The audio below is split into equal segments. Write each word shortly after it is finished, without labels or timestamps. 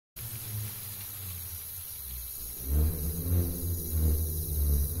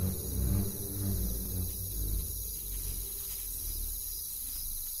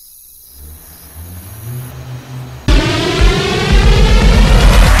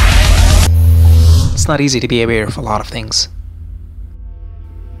It's not easy to be aware of a lot of things.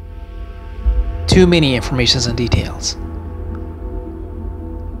 Too many informations and details.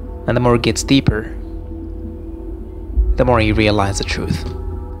 And the more it gets deeper, the more you realize the truth.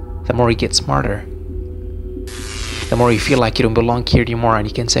 The more you get smarter. The more you feel like you don't belong here anymore and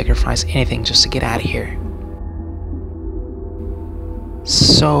you can sacrifice anything just to get out of here.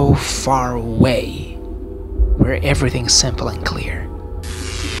 So far away, where everything's simple and clear.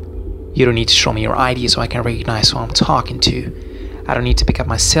 You don't need to show me your ID so I can recognize who I'm talking to. I don't need to pick up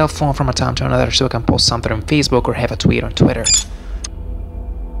my cell phone from a time to another so I can post something on Facebook or have a tweet on Twitter.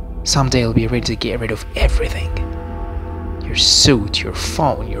 Someday I'll be ready to get rid of everything. Your suit, your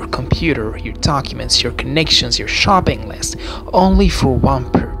phone, your computer, your documents, your connections, your shopping list, only for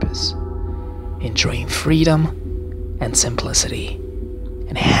one purpose: enjoying freedom and simplicity.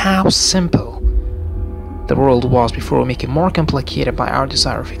 And how simple the world was before we make it more complicated by our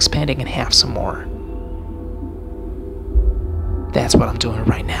desire of expanding and have some more. That's what I'm doing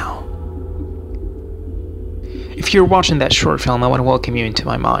right now. If you're watching that short film, I want to welcome you into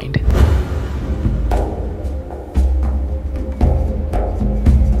my mind.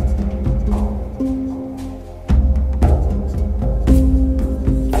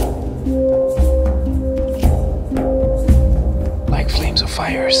 Like flames of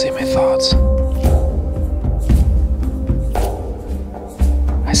fire, see my thoughts.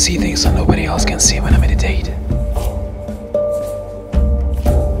 I see things that nobody else can see when I meditate.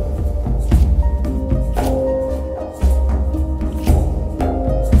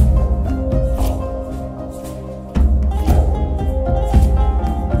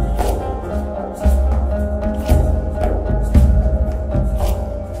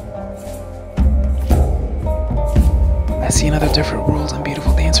 I see another different world and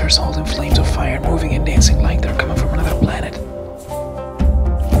beautiful dancers holding flames of fire, moving and dancing like they're coming from another planet.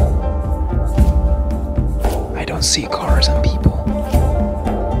 I don't see cars and people.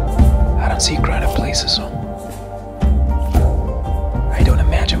 I don't see crowded places. I don't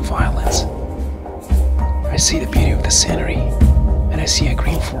imagine violence. I see the beauty of the scenery, and I see a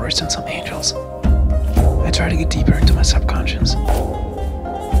green forest and some angels. I try to get deeper into my subconscious.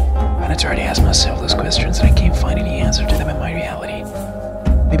 And I try to ask myself those questions and I can't find any answer to them in my reality.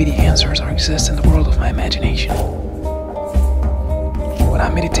 Maybe the answers exist in the world of my imagination. When I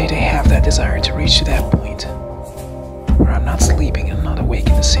meditate, I have that desire to reach to that point where I'm not sleeping and not awake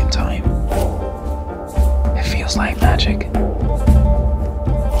at the same time. It feels like magic.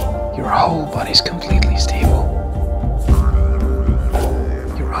 Your whole body's completely stable.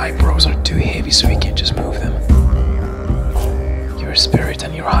 Your eyebrows are too heavy so you can't just move them. Your spirit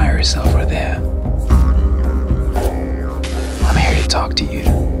and your higher self are there. I'm here to talk to you.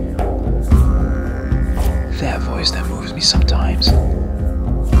 That voice that moves me sometimes.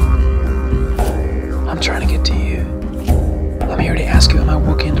 I'm trying to get to you. I'm here to ask you, am I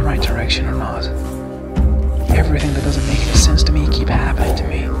walking in the right direction or not? Everything that doesn't make any sense to me keep happening to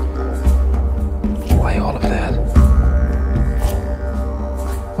me. Why all of that?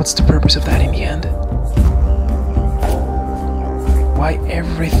 What's the purpose of that in the end? Why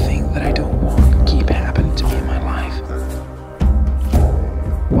everything that I don't want keep happening to me in my life?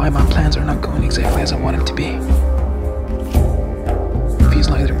 Why my plans are not going exactly as I want them to be? It feels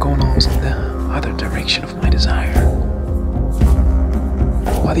like they're going always in the other direction of my desire.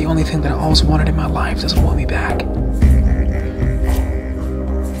 Why the only thing that I always wanted in my life doesn't want me back?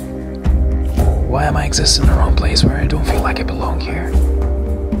 Why am I existing in the wrong place where I don't feel like I belong here?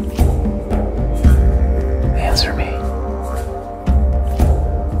 Answer me.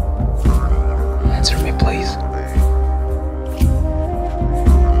 Answer me, please.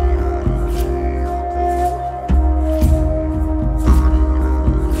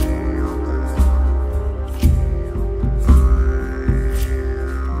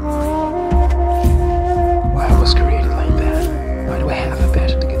 Why I was created like that? Why do I have a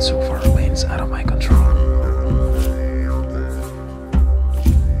passion to get so far away and it's out of my control?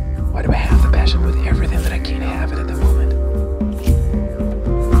 Why do I have the passion with everything that I can't have it at the moment?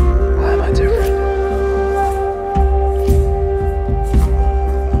 Why am I different?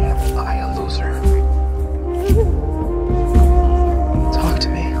 Talk to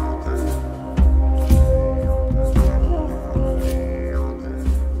me.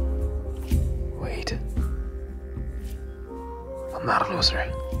 Wait. I'm not a loser.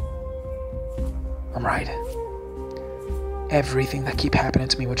 I'm right. Everything that keeps happening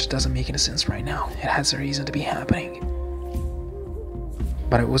to me which doesn't make any sense right now, it has a reason to be happening.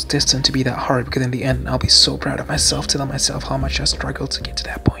 But it was destined to be that hard because in the end I'll be so proud of myself telling myself how much I struggled to get to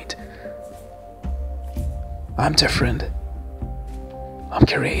that point. I'm different. I'm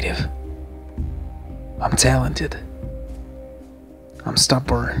creative. I'm talented. I'm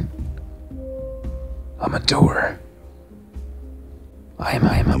stubborn. I'm a doer.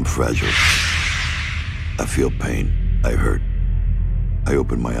 I'm fragile. I feel pain. I hurt. I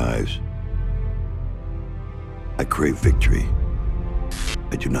open my eyes. I crave victory.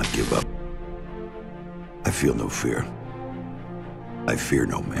 I do not give up. I feel no fear. I fear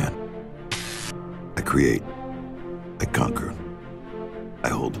no man. I create. I conquer. I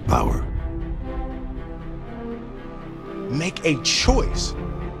hold the power. Make a choice.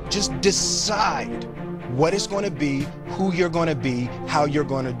 Just decide what it's going to be, who you're going to be, how you're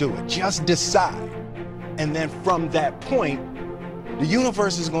going to do it. Just decide. And then from that point, the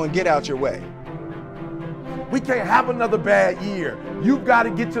universe is going to get out your way. We can't have another bad year. You've got to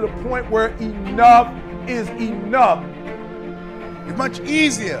get to the point where enough is enough. It's much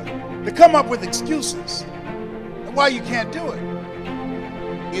easier to come up with excuses and why you can't do it.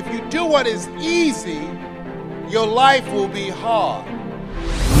 If you do what is easy, your life will be hard.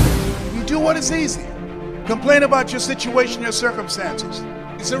 If you do what is easy, complain about your situation, your circumstances,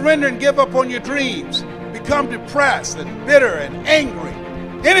 you surrender and give up on your dreams, become depressed and bitter and angry.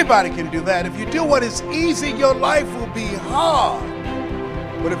 Anybody can do that. If you do what is easy, your life will be hard.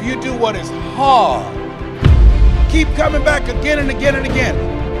 But if you do what is hard, keep coming back again and again and again.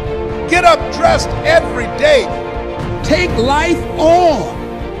 Get up dressed every day. Take life on.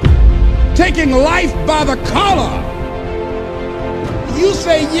 Taking life by the collar. You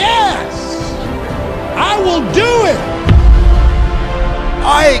say, yes, I will do it.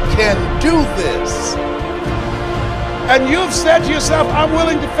 I can do this. And you've said to yourself, I'm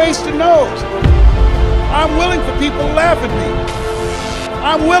willing to face the no's. I'm willing for people to laugh at me.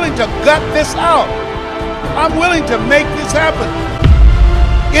 I'm willing to gut this out. I'm willing to make this happen.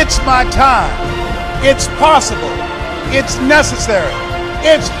 It's my time. It's possible. It's necessary.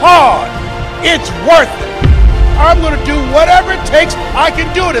 It's hard. It's worth it. I'm going to do whatever it takes. I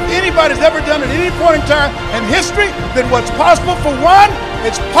can do it. If anybody's ever done it at any point in time in history, then what's possible for one,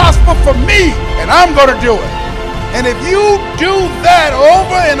 it's possible for me, and I'm going to do it. And if you do that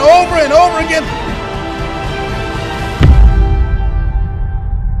over and over and over again,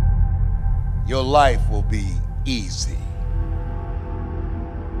 your life will be easy.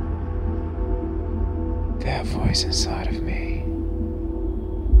 That voice inside of me